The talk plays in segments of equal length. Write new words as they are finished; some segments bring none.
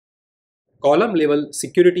Column level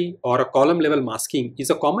security or a column level masking is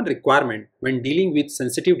a common requirement when dealing with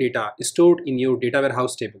sensitive data stored in your data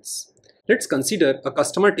warehouse tables. Let's consider a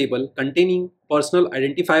customer table containing personal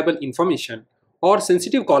identifiable information or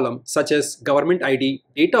sensitive column such as government ID,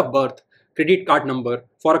 date of birth, credit card number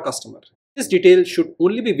for a customer. This detail should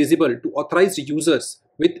only be visible to authorized users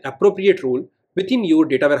with appropriate role within your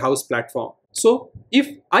data warehouse platform. So,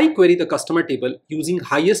 if I query the customer table using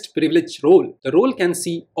highest privilege role, the role can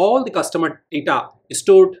see all the customer data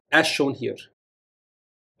stored as shown here.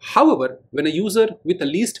 However, when a user with the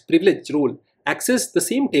least privilege role accesses the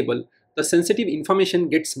same table, the sensitive information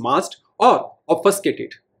gets masked or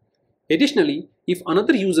obfuscated. Additionally, if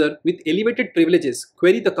another user with elevated privileges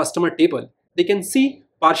query the customer table, they can see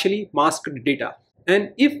partially masked data.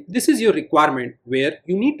 And if this is your requirement where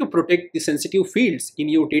you need to protect the sensitive fields in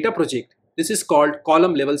your data project, this is called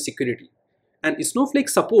column level security. And Snowflake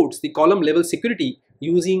supports the column level security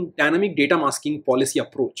using dynamic data masking policy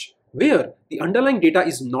approach, where the underlying data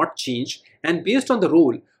is not changed and based on the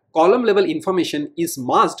role, column level information is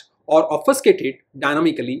masked or obfuscated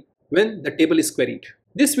dynamically when the table is queried.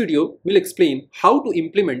 This video will explain how to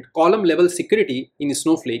implement column level security in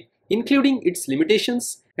Snowflake, including its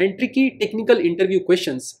limitations and tricky technical interview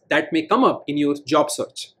questions that may come up in your job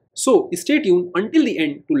search. So stay tuned until the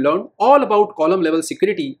end to learn all about column level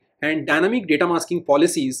security and dynamic data masking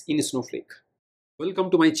policies in Snowflake.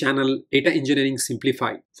 Welcome to my channel Data Engineering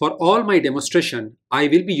Simplified. For all my demonstration, I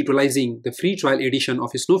will be utilizing the free trial edition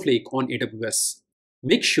of Snowflake on AWS.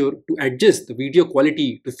 Make sure to adjust the video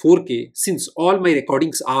quality to 4K since all my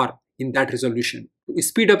recordings are in that resolution. To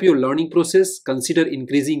speed up your learning process, consider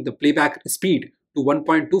increasing the playback speed to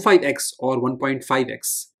 1.25x or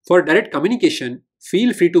 1.5x. For direct communication,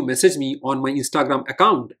 feel free to message me on my Instagram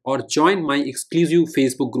account or join my exclusive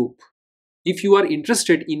Facebook group. If you are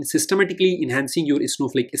interested in systematically enhancing your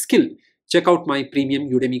Snowflake skill, check out my premium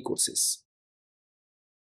Udemy courses.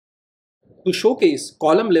 To showcase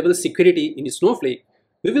column level security in Snowflake,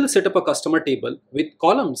 we will set up a customer table with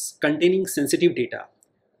columns containing sensitive data.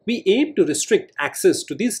 We aim to restrict access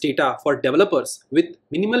to this data for developers with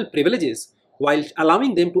minimal privileges while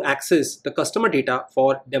allowing them to access the customer data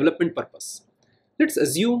for development purpose. Let's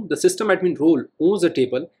assume the system admin role owns a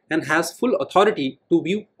table and has full authority to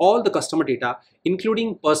view all the customer data,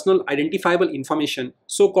 including personal identifiable information,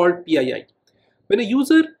 so-called PII. When a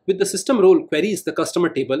user with the system role queries the customer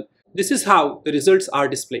table, this is how the results are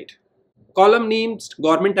displayed. Column names,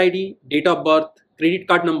 government ID, date of birth, credit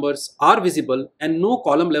card numbers are visible and no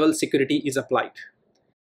column level security is applied.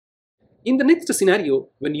 In the next scenario,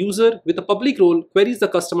 when user with a public role queries the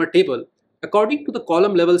customer table, according to the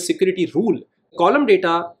column level security rule, column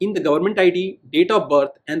data in the government ID, date of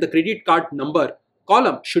birth and the credit card number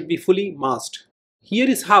column should be fully masked. Here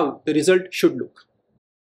is how the result should look.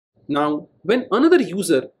 Now, when another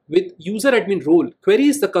user with user admin role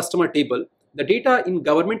queries the customer table, the data in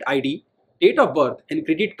government ID, date of birth and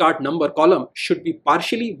credit card number column should be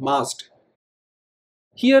partially masked.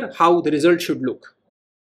 Here how the result should look.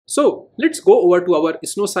 So let's go over to our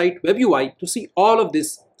Snowsite web UI to see all of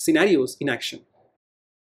these scenarios in action.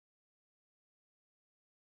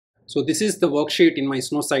 So this is the worksheet in my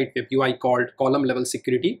Snowsite web UI called column level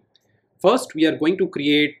security. First, we are going to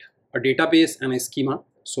create a database and a schema.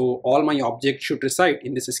 So all my objects should reside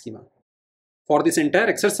in this schema. For this entire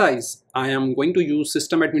exercise, I am going to use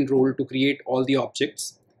system admin role to create all the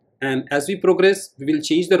objects. And as we progress, we will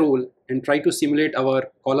change the role and try to simulate our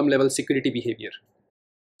column level security behavior.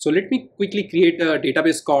 So let me quickly create a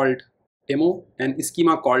database called demo and a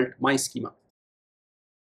schema called my schema.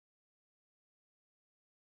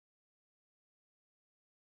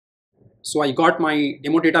 So I got my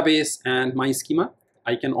demo database and my schema.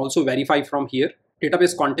 I can also verify from here.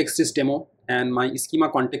 Database context is demo and my schema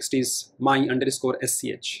context is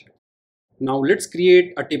my_sch. Now let's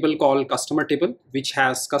create a table called customer table, which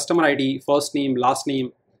has customer ID, first name, last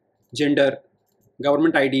name, gender,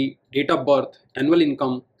 government ID, date of birth, annual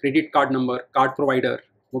income, credit card number, card provider,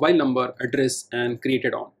 mobile number, address, and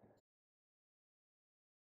created on.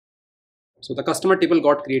 So the customer table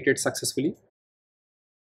got created successfully.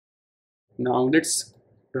 Now let's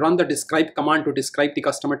run the describe command to describe the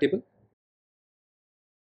customer table.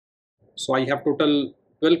 So I have total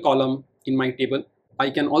 12 columns in my table. I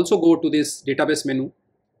can also go to this database menu,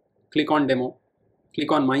 click on demo,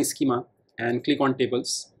 click on my schema and click on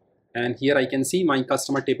tables. And here I can see my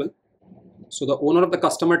customer table. So the owner of the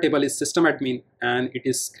customer table is system admin and it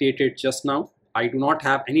is created just now. I do not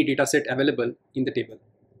have any dataset available in the table.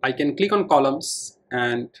 I can click on columns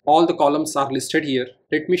and all the columns are listed here.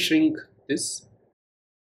 Let me shrink this.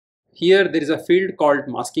 Here there is a field called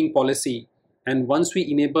masking policy And once we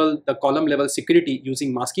enable the column level security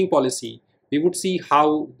using masking policy, we would see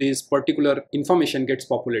how this particular information gets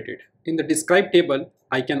populated. In the describe table,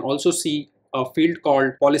 I can also see a field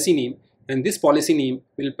called policy name, and this policy name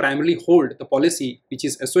will primarily hold the policy which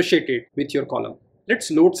is associated with your column.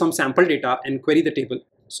 Let's load some sample data and query the table.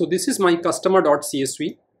 So this is my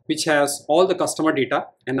customer.csv, which has all the customer data,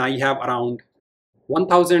 and I have around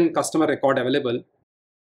 1000 customer record available.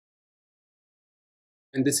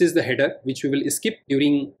 And this is the header which we will skip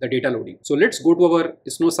during the data loading. So let's go to our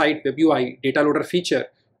Snowsite Web UI data loader feature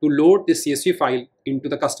to load this CSV file into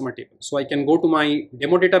the customer table. So I can go to my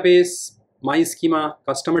demo database, my schema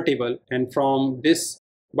customer table, and from this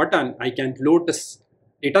button I can load this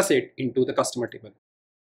dataset into the customer table.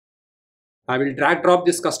 I will drag drop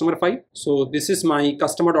this customer file. So this is my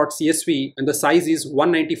customer.csv and the size is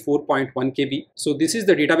 194.1 KB. So this is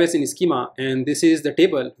the database in schema and this is the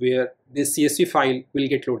table where this CSV file will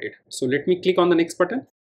get loaded. So let me click on the next button.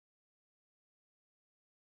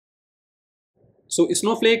 So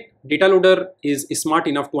Snowflake data loader is smart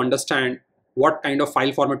enough to understand what kind of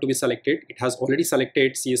file format to be selected. It has already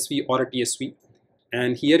selected CSV or a TSV.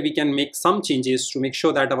 And here we can make some changes to make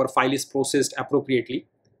sure that our file is processed appropriately.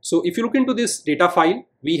 So if you look into this data file,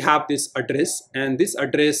 we have this address and this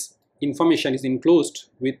address information is enclosed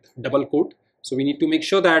with double quote. So we need to make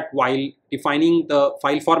sure that while defining the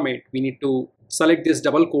file format, we need to select this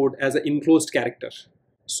double quote as an enclosed character.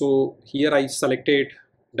 So here I selected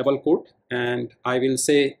double quote and I will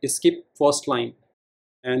say skip first line,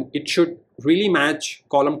 and it should really match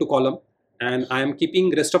column to column, and I am keeping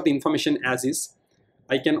rest of the information as is.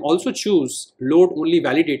 I can also choose load only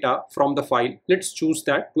valid data from the file. Let's choose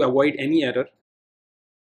that to avoid any error.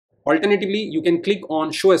 Alternatively, you can click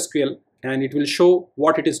on show SQL and it will show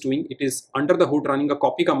what it is doing. It is under the hood running a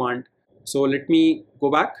copy command. So let me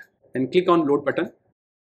go back and click on load button.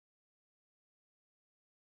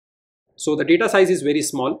 So the data size is very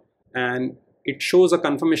small and it shows a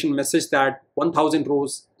confirmation message that 1000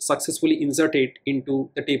 rows successfully inserted into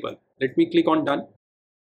the table. Let me click on done.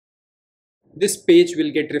 This page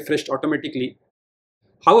will get refreshed automatically.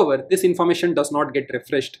 However, this information does not get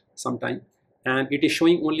refreshed sometime and it is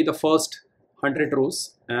showing only the first 100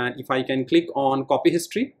 rows. And if I can click on copy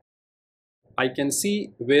history, I can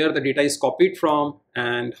see where the data is copied from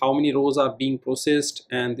and how many rows are being processed,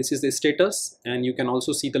 and this is the status, and you can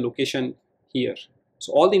also see the location here.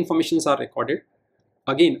 So all the informations are recorded.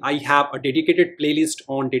 Again, I have a dedicated playlist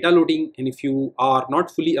on data loading, and if you are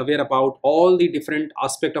not fully aware about all the different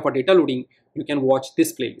aspects of a data loading, you can watch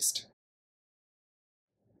this playlist.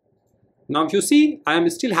 Now if you see, I am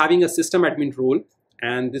still having a system admin role,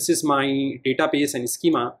 and this is my database and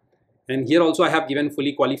schema, and here also I have given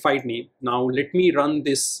fully qualified name. Now let me run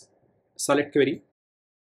this select query.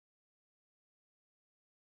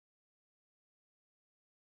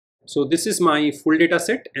 So this is my full data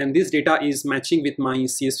set and this data is matching with my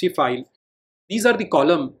CSV file. These are the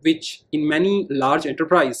column which in many large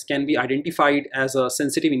enterprise can be identified as a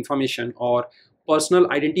sensitive information or personal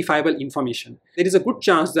identifiable information. There is a good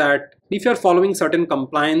chance that if you are following certain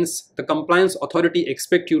compliance, the compliance authority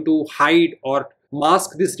expect you to hide or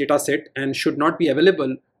mask this data set and should not be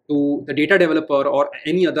available to the data developer or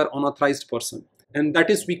any other unauthorized person. And that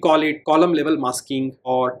is, we call it column level masking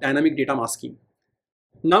or dynamic data masking.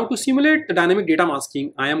 Now to simulate the dynamic data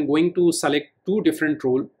masking, I am going to select two different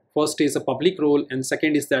roles. First is a public role and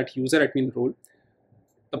second is that user admin role.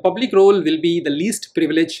 The public role will be the least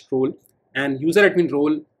privileged role and user admin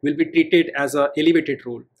role will be treated as an elevated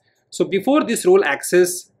role. So before this role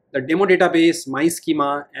access the demo database, my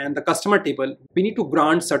schema and the customer table, we need to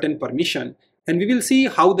grant certain permission, and we will see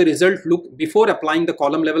how the result look before applying the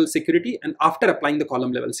column level security and after applying the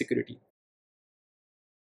column level security.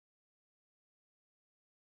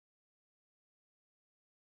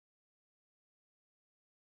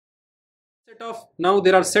 Now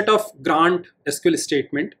there are set of grant SQL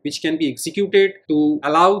statement which can be executed to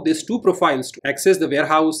allow these two profiles to access the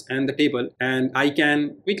warehouse and the table, and I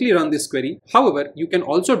can quickly run this query. However, you can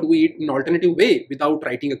also do it in an alternative way without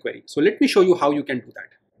writing a query. So let me show you how you can do that.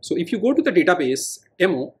 So if you go to the database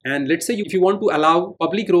demo, and let's say if you want to allow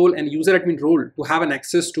public role and user admin role to have an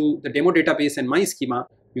access to the demo database and my schema,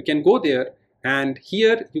 you can go there and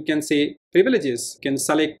here you can say privileges, you can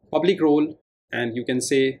select public role and you can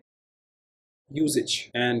say usage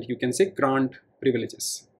and you can say grant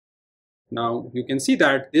privileges. Now you can see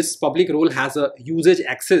that this public role has a usage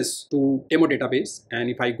access to demo database, and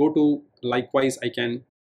if I go to likewise I can.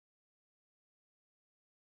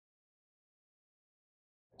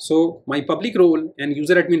 So my public role and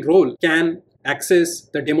user admin role can access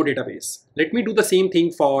the demo database. Let me do the same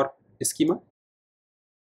thing for schema.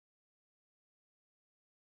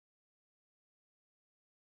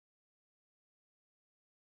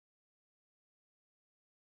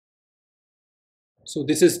 So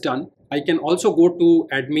this is done. I can also go to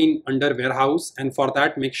admin under warehouse, and for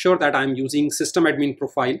that make sure that I'm using system admin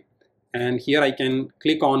profile, and here I can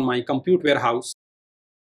click on my compute warehouse,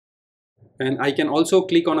 and I can also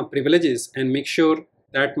click on a privileges and make sure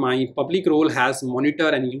that my public role has monitor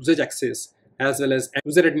and usage access, as well as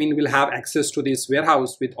user admin will have access to this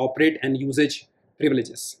warehouse with operate and usage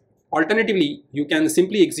privileges. Alternatively, you can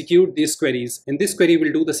simply execute these queries, and this query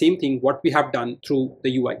will do the same thing what we have done through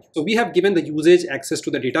the UI. So we have given the usage access to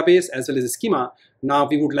the database as well as the schema. Now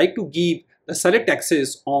we would like to give the select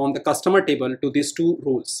access on the customer table to these two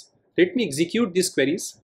roles. Let me execute these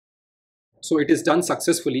queries. So it is done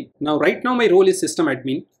successfully. Now right now my role is system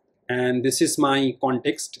admin, and this is my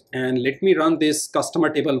context, and let me run this customer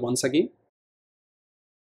table once again.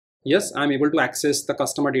 Yes, I'm able to access the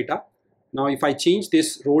customer data. Now if I change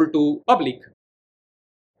this role to public,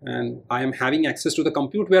 and I am having access to the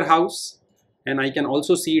compute warehouse, and I can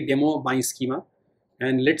also see demo my schema,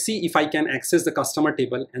 and let's see if I can access the customer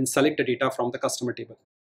table and select the data from the customer table.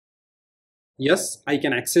 Yes, I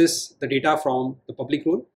can access the data from the public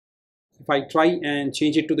role. If I try and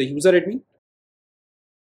change it to the user admin,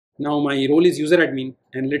 now my role is user admin,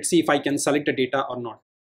 and let's see if I can select the data or not.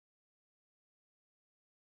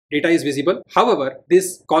 Data is visible. However,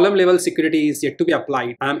 this column level security is yet to be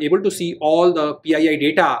applied. I am able to see all the PII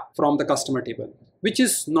data from the customer table, which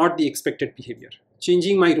is not the expected behavior.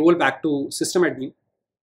 Changing my role back to system admin.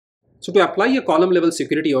 So to apply a column level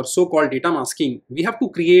security or so-called data masking, we have to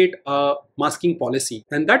create a masking policy,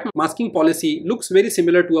 and that masking policy looks very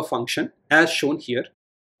similar to a function as shown here.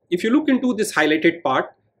 If you look into this highlighted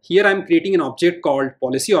part, here I am creating an object called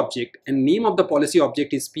policy object, and name of the policy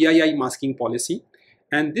object is PII masking policy.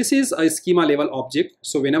 And this is a schema level object.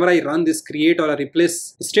 So whenever I run this create or a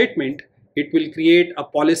replace statement, it will create a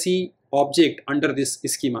policy object under this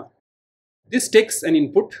schema. This takes an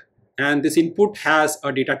input, and this input has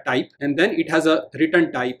a data type, and then it has a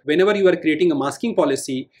return type. Whenever you are creating a masking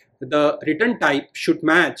policy, the return type should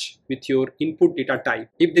match with your input data type.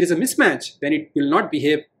 If there is a mismatch, then it will not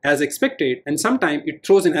behave as expected, and sometimes it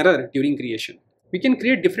throws an error during creation. We can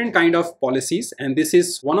create different kind of policies, and this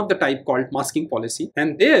is one of the type called masking policy,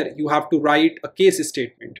 and there you have to write a case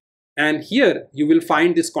statement, and here you will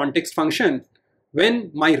find this context function.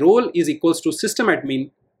 When my role is equals to system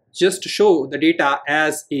admin, just show the data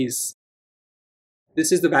as is.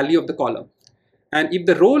 This is the value of the column, and if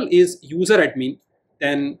the role is user admin,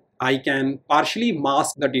 then I can partially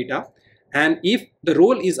mask the data, and if the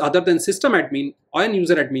role is other than system admin or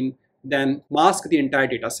user admin, then mask the entire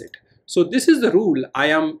data set. So this is the rule I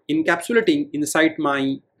am encapsulating inside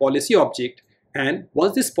my policy object, and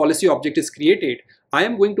once this policy object is created, I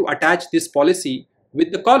am going to attach this policy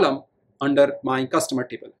with the column under my customer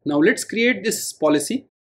table. Now let's create this policy.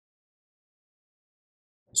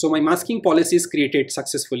 So my masking policy is created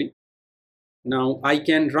successfully. Now I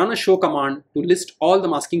can run a show command to list all the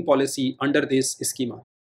masking policy under this schema.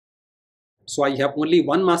 So I have only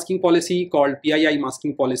one masking policy called PII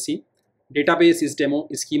masking policy. Database is demo,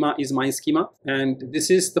 schema is my schema, and this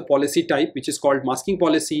is the policy type which is called masking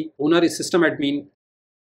policy. Owner is system admin.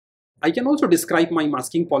 I can also describe my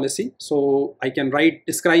masking policy. So I can write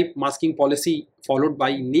describe masking policy followed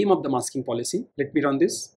by name of the masking policy. Let me run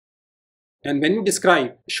this. And when you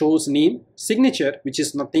describe, shows name, signature, which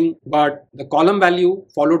is nothing but the column value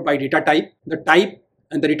followed by data type, the type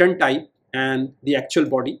and the return type, and the actual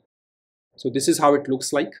body. So this is how it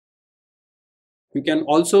looks like. You can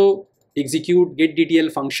also execute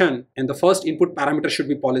getDTL function, and the first input parameter should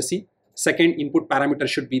be policy. Second input parameter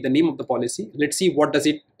should be the name of the policy. Let's see what does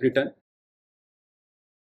it return.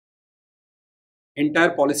 Entire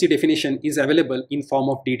policy definition is available in form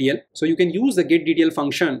of DDL. So you can use the getDTL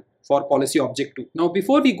function for policy object too. Now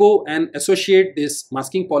before we go and associate this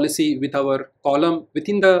masking policy with our column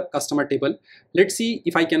within the customer table, let's see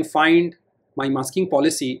if I can find my masking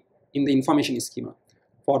policy in the information schema.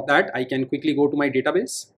 For that, I can quickly go to my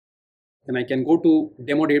database, and I can go to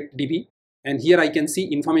demo.db, and here I can see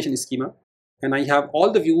information schema, and I have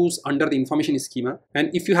all the views under the information schema.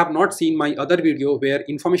 And if you have not seen my other video where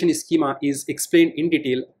information schema is explained in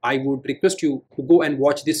detail, I would request you to go and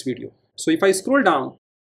watch this video. So if I scroll down,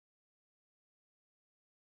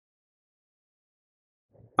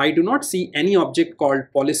 I do not see any object called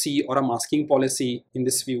policy or a masking policy in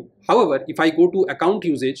this view. However, if I go to account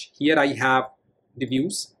usage, here I have the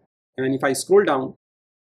views, and if I scroll down,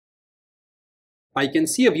 I can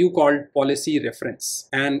see a view called policy reference,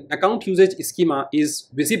 and account usage schema is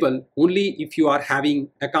visible only if you are having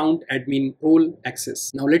account admin role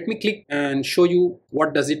access. Now let me click and show you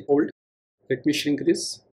what does it hold. Let me shrink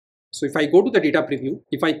this. So if I go to the data preview,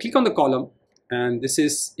 if I click on the column And this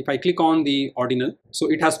is, if I click on the ordinal, so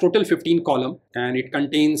it has total 15 column, and it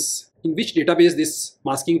contains in which database this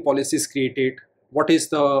masking policy is created, what is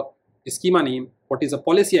the schema name, what is the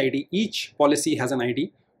policy ID. Each policy has an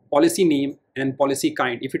ID, policy name, and policy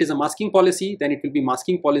kind. If it is a masking policy, then it will be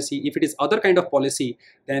masking policy. If it is other kind of policy,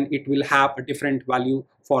 then it will have a different value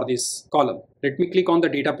for this column. Let me click on the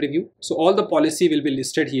data preview. So all the policy will be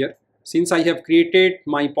listed here. Since I have created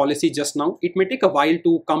my policy just now, it may take a while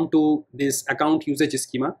to come to this account usage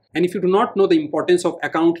schema. And if you do not know the importance of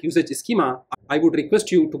account usage schema, I would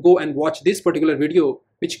request you to go and watch this particular video,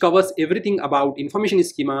 which covers everything about information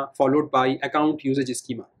schema followed by account usage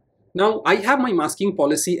schema. Now I have my masking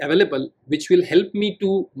policy available, which will help me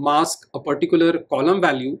to mask a particular column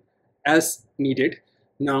value as needed.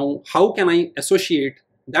 Now, how can I associate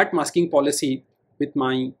that masking policy with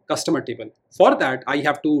my customer table? For that, I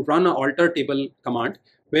have to run an alter table command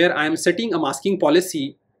where I am setting a masking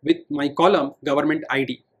policy with my column government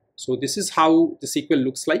ID. So this is how the SQL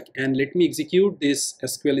looks like, and let me execute this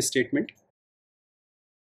SQL statement.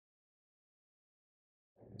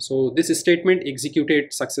 So this statement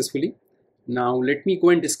executed successfully. Now let me go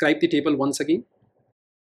and describe the table once again.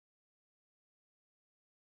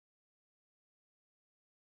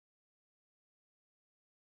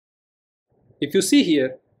 If you see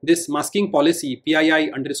here, this masking policy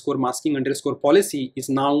PII underscore masking underscore policy is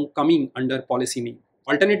now coming under policy name.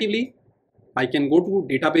 Alternatively, I can go to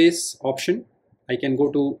database option. I can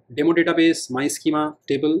go to demo database, my schema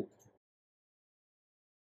table.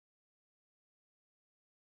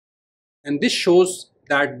 And this shows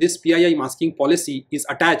that this PII masking policy is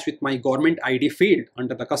attached with my government ID field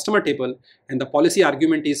under the customer table, and the policy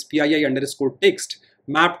argument is PII underscore text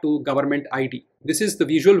mapped to government ID. This is the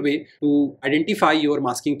visual way to identify your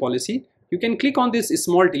masking policy. You can click on this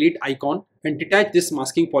small delete icon and detach this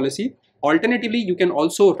masking policy. Alternatively, you can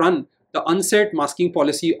also run the unset masking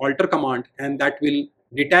policy alter command, and that will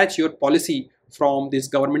detach your policy from this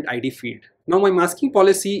government ID field. Now my masking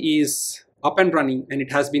policy is up and running, and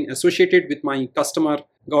it has been associated with my customer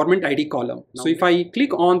government ID column. So if I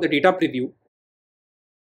click on the data preview,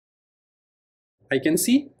 I can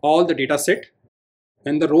see all the data set,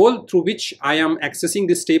 and the role through which I am accessing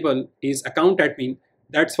this table is account admin.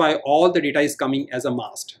 That's why all the data is coming as a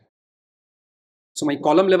masked. So my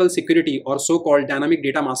column level security, or so-called dynamic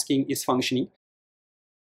data masking, is functioning.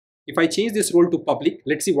 If I change this role to public,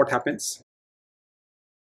 let's see what happens.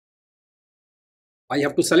 I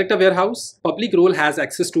have to select a warehouse. Public role has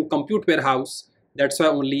access to compute warehouse. That's why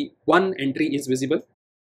only one entry is visible.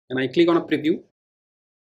 And I click on a preview.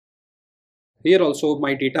 Here also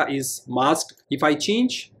my data is masked. If I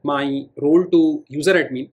change my role to user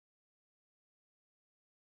admin,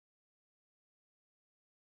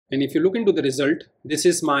 and if you look into the result, this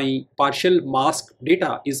is my partial mask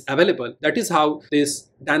data is available. That is how this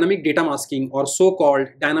dynamic data masking, or so-called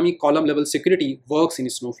dynamic column level security, works in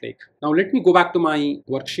Snowflake. Now let me go back to my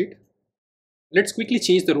worksheet. Let's quickly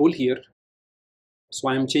change the role here. So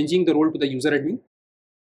I am changing the role to the user admin,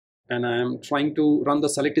 and I am trying to run the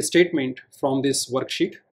select statement from this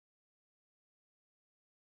worksheet.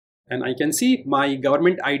 And I can see my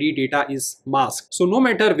government ID data is masked. So no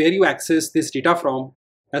matter where you access this data from,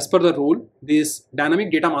 as per the rule, this dynamic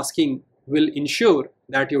data masking will ensure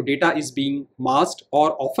that your data is being masked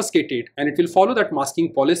or obfuscated, and it will follow that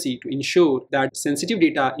masking policy to ensure that sensitive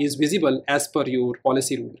data is visible as per your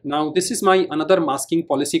policy rule. Now this is my another masking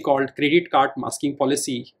policy called credit card masking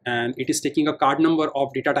policy, and it is taking a card number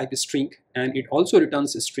of data type string, and it also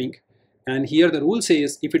returns a string. And here the rule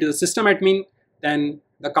says if it is a system admin, then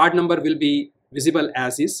the card number will be visible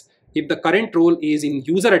as is. If the current role is in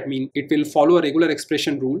user admin, it will follow a regular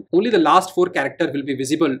expression rule. Only the last 4 characters will be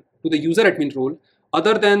visible to the user admin role.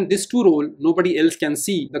 Other than this 2 role, nobody else can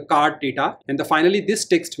see the card data, and finally this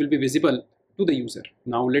text will be visible to the user.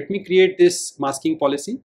 Now let me create this masking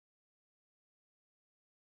policy.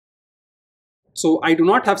 So I do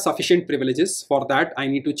not have sufficient privileges. For that, I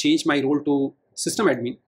need to change my role to system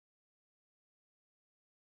admin.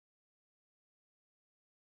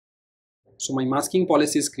 So my masking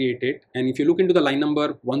policy is created, and if you look into the line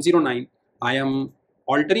number 109, I am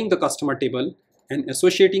altering the customer table and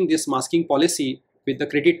associating this masking policy with the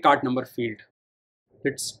credit card number field.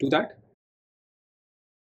 Let's do that.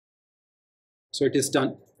 So it is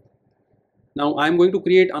done. Now I'm going to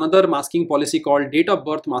create another masking policy called date of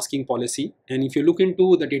birth masking policy, and if you look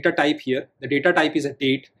into the data type here, the data type is a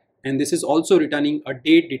date, and this is also returning a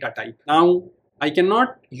date data type. Now I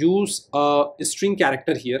cannot use a string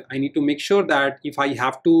character here. I need to make sure that if I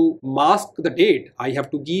have to mask the date, I have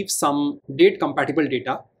to give some date compatible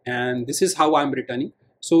data, and this is how I'm returning.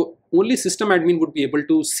 So only system admin would be able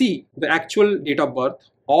to see the actual date of birth.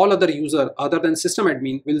 All other user other than system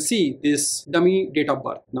admin will see this dummy date of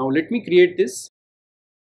birth. Now let me create this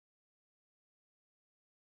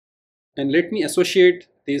and let me associate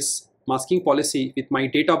this masking policy with my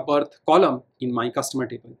date of birth column in my customer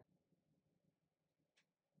table.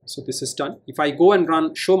 So this is done. If I go and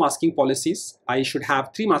run show masking policies, I should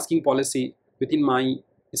have 3 masking policy within my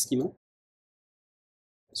schema.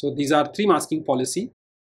 So these are 3 masking policy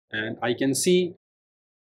and I can see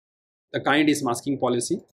the kind is masking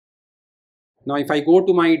policy. Now if I go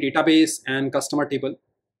to my database and customer table,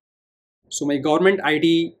 so my government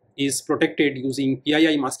ID is protected using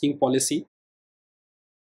PII masking policy.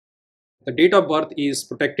 The date of birth is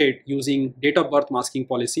protected using date of birth masking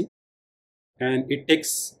policy, and it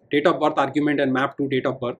takes date of birth argument and map to date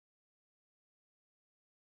of birth.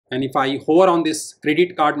 And if I hover on this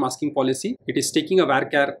credit card masking policy, it is taking a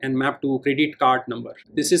varchar and map to credit card number.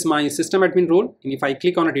 This is my system admin role, and if I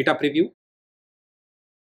click on a data preview,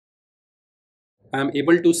 I am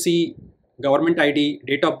able to see government ID,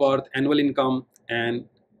 date of birth, annual income, and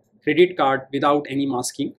credit card without any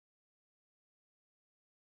masking.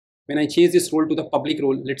 When I change this role to the public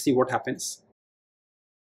role, let's see what happens.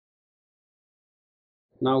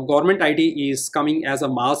 Now government ID is coming as a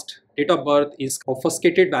masked, date of birth is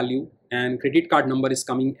obfuscated value, and credit card number is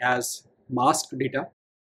coming as masked data.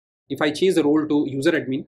 If I change the role to user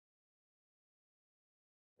admin,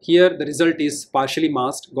 here the result is partially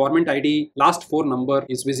masked. Government ID last 4 number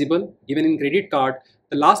is visible. Even in credit card,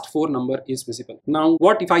 the last 4 number is visible. Now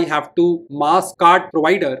what if I have to mask card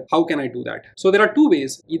provider? How can I do that? So there are 2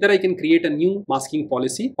 ways. Either I can create a new masking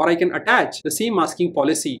policy, or I can attach the same masking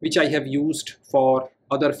policy which I have used for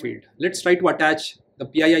other field. Let's try to attach the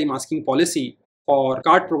PII masking policy for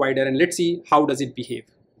card provider and let's see how does it behave.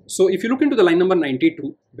 So if you look into the line number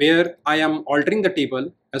 92, where I am altering the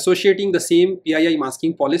table, associating the same PII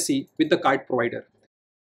masking policy with the card provider.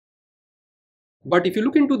 But if you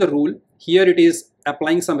look into the rule, here it is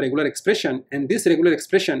applying some regular expression, and this regular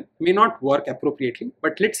expression may not work appropriately,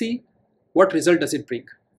 but let's see what result does it bring.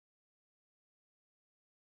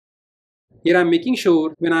 Here I am making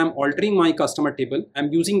sure when I am altering my customer table, I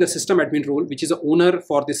am using the system admin role, which is the owner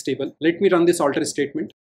for this table. Let me run this alter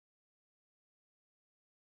statement.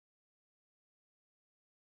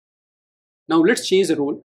 Now let's change the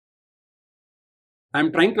role. I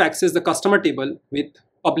am trying to access the customer table with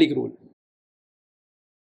public role.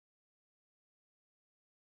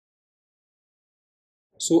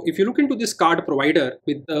 So if you look into this card provider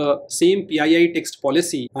with the same PII text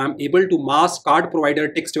policy, I am able to mask card provider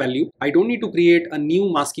text value. I don't need to create a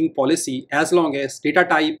new masking policy as long as data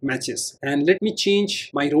type matches. And let me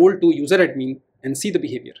change my role to user admin and see the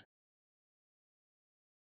behavior.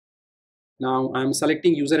 Now I am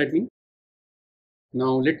selecting user admin.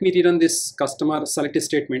 Now let me rerun this customer select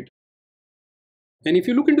statement. And if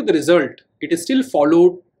you look into the result, it is still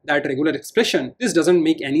followed that regular expression. This doesn't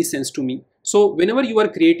make any sense to me. So whenever you are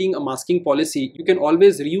creating a masking policy, you can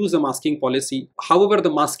always reuse the masking policy. However, the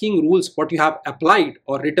masking rules, what you have applied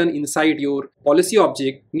or written inside your policy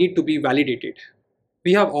object, need to be validated.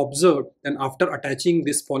 We have observed that after attaching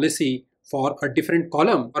this policy for a different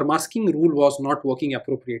column, our masking rule was not working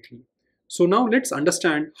appropriately. So now let's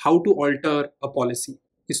understand how to alter a policy.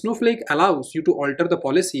 Snowflake allows you to alter the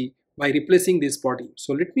policy by replacing this body.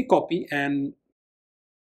 So let me copy and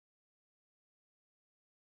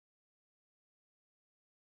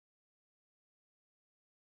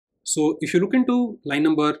so if you look into line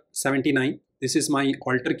number 79, this is my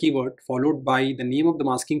alter keyword followed by the name of the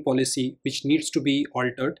masking policy which needs to be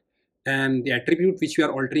altered, and the attribute which we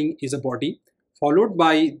are altering is a body, followed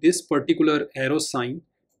by this particular arrow sign,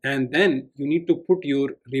 and then you need to put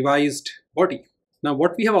your revised body. Now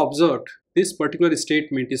what we have observed, this particular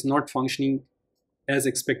statement is not functioning as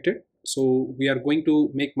expected, so we are going to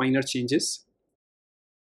make minor changes.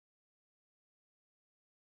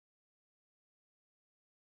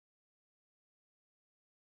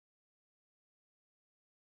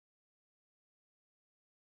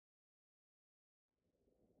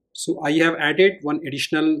 So I have added one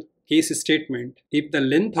additional case statement. If the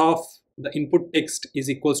length of the input text is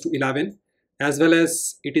equals to 11, as well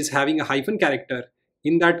as it is having a hyphen character,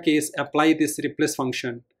 in that case apply this replace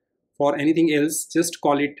function. For anything else, just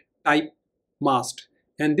call it type masked.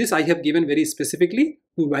 And this I have given very specifically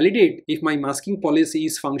to validate if my masking policy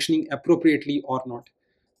is functioning appropriately or not.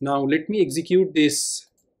 Now let me execute this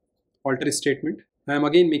alter statement. I am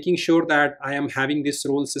again making sure that I am having this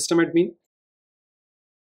role system admin.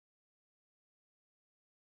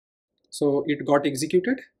 So it got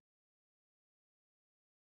executed.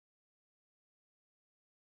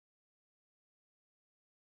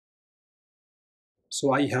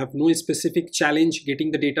 So I have no specific challenge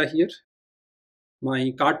getting the data here.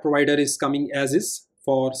 My card provider is coming as is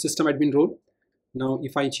for system admin role. Now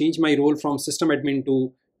if I change my role from system admin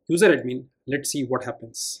to user admin, let's see what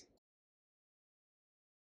happens.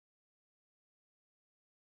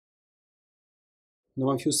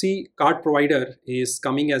 Now if you see, card provider is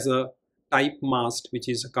coming as a type masked, which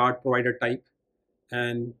is a card provider type,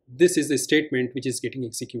 and this is the statement which is getting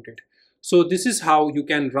executed. So this is how you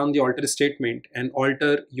can run the alter statement and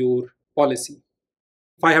alter your policy.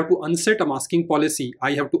 If I have to unset a masking policy,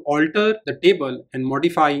 I have to alter the table and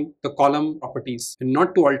modifying the column properties and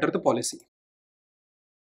not to alter the policy.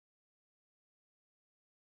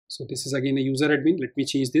 So this is again a user admin. Let me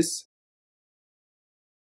change this.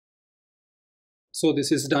 So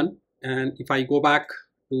this is done. And if I go back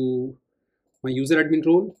to my user admin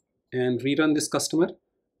role and rerun this customer,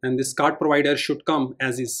 and this card provider should come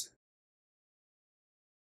as is.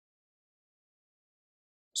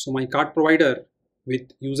 So my card provider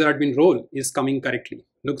with user admin role is coming correctly.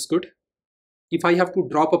 Looks good. If I have to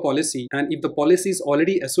drop a policy and if the policy is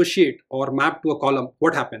already associated or mapped to a column,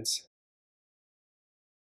 what happens?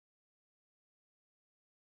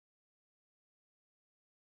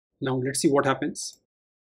 Now let's see what happens.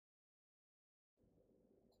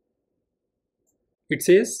 It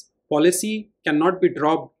says policy cannot be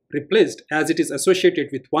dropped, replaced as it is associated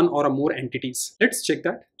with one or more entities. Let's check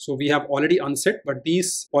that. So we have already unset, but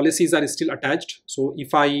these policies are still attached. So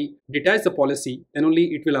if I detach the policy, then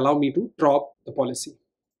only it will allow me to drop the policy.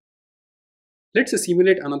 Let's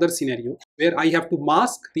simulate another scenario where I have to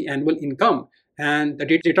mask the annual income and the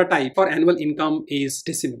data type for annual income is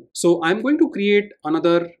decimal. So I'm going to create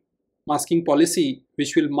another masking policy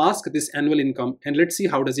which will mask this annual income, and let's see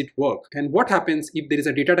how does it work and what happens if there is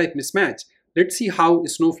a data type mismatch. Let's see how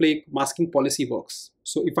Snowflake masking policy works.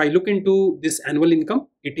 So if I look into this annual income,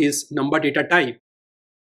 it is number data type.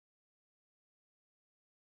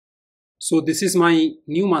 So this is my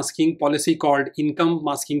new masking policy called income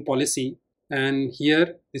masking policy, and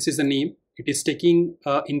here this is the name. It is taking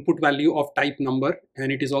input value of type number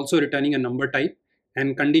and it is also returning a number type,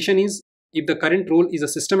 and condition is if the current role is a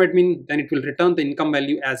system admin, then it will return the income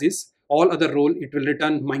value as is. All other role, it will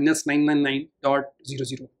return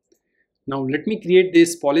 -999.00. Now let me create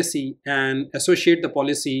this policy and associate the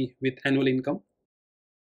policy with annual income.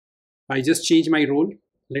 I just change my role.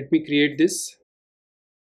 Let me create this.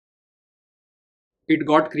 It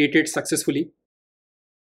got created successfully.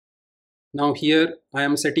 Now here I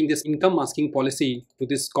am setting this income masking policy to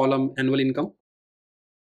this column annual income.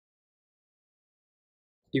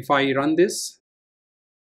 If I run this,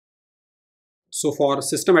 so for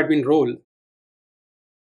system admin role,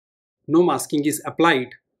 no masking is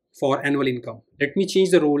applied for annual income. Let me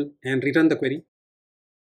change the role and rerun the query.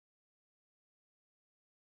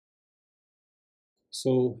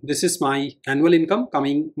 So this is my annual income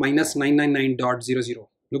coming -999.00.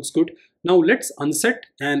 Looks good. Now let's unset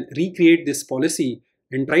and recreate this policy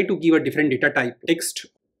and try to give a different data type, text,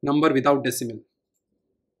 number without decimal.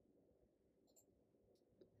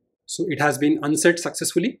 So it has been unset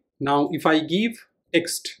successfully. Now if I give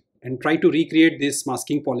text and try to recreate this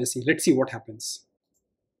masking policy, let's see what happens.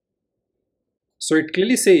 So it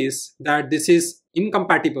clearly says that this is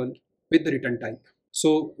incompatible with the return type.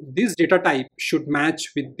 So this data type should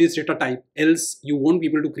match with this data type, else you won't be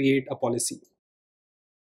able to create a policy.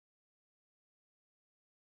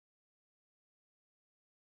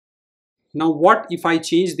 Now what if I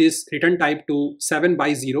change this return type to 7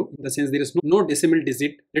 by 0, in the sense there is no decimal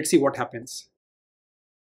digit. Let's see what happens.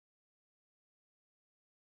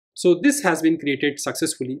 So this has been created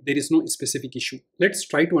successfully. There is no specific issue. Let's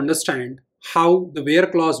try to understand how the where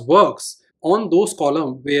clause works on those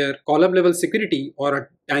columns where column level security or a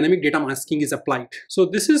dynamic data masking is applied. So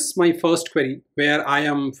this is my first query where I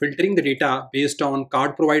am filtering the data based on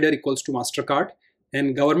card provider equals to MasterCard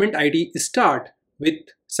and government ID start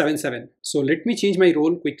with 77. So let me change my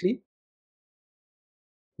role quickly.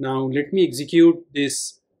 Now let me execute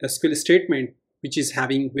this SQL statement which is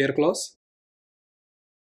having where clause.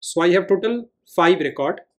 So I have total 5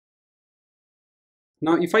 record.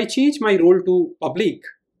 Now if I change my role to public,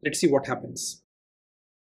 let's see what happens.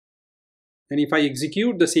 And if I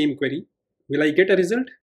execute the same query, will I get a result?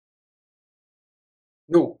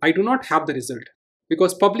 No, I do not have the result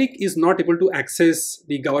because public is not able to access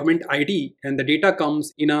the government ID and the data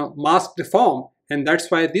comes in a masked form, and that's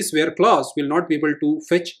why this where clause will not be able to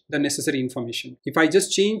fetch the necessary information. If I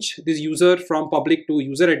just change this user from public to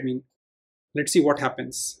user admin, let's see what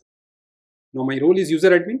happens. Now my role is user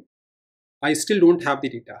admin. I still don't have the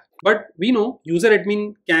data, but we know user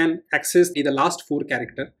admin can access the last 4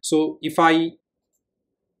 characters. So if I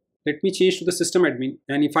Let me change to the system admin.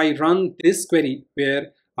 And if I run this query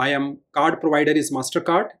where I am card provider is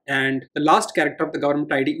MasterCard and the last character of the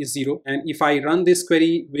government ID is 0. And if I run this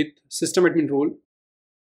query with system admin role,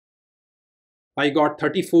 I got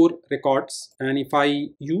 34 records. And if I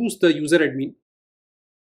use the user admin,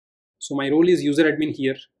 so my role is user admin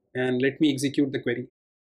here, and let me execute the query.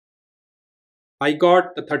 I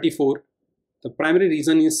got the 34. The primary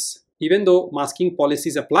reason is even though masking policy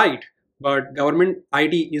is applied, but government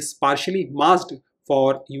ID is partially masked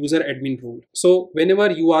for user admin role. So whenever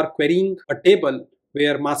you are querying a table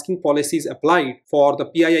where masking policy is applied for the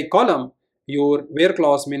PII column, your where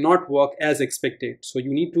clause may not work as expected. So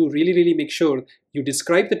you need to really make sure you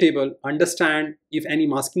describe the table, understand if any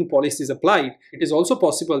masking policy is applied. It is also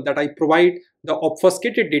possible that I provide the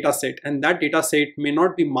obfuscated data set, and that data set may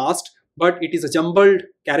not be masked, but it is a jumbled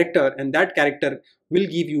character, and that character will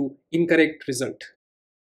give you incorrect result.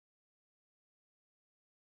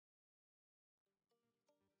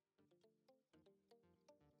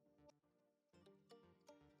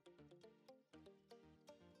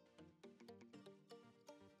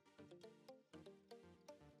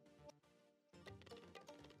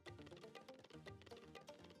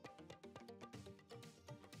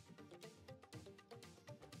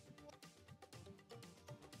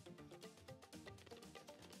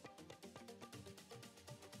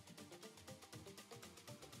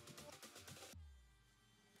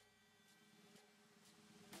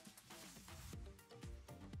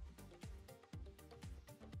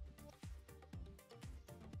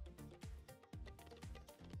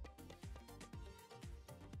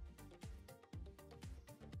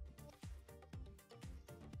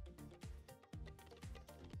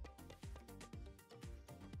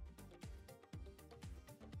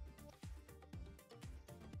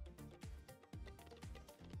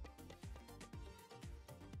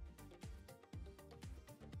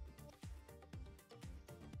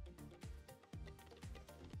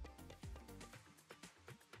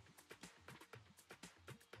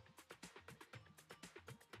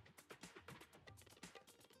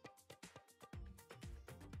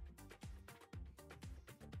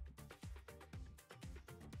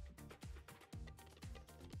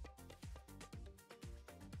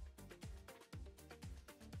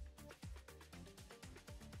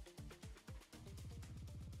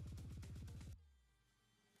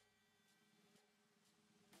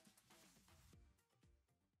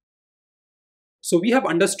 So we have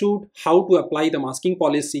understood how to apply the masking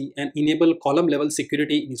policy and enable column level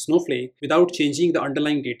security in Snowflake without changing the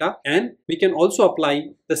underlying data. And we can also apply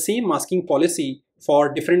the same masking policy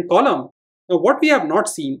for different column. Now what we have not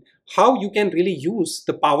seen, how you can really use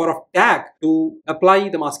the power of tag to apply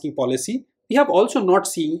the masking policy. We have also not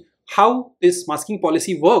seen how this masking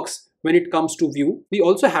policy works when it comes to view. We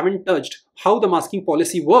also haven't touched how the masking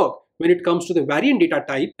policy works when it comes to the variant data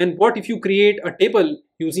type, and what if you create a table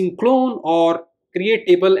using clone or create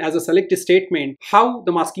table as a select statement, how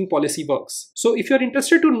the masking policy works. So if you're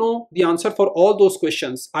interested to know the answer for all those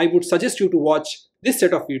questions, I would suggest you to watch this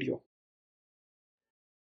set of video.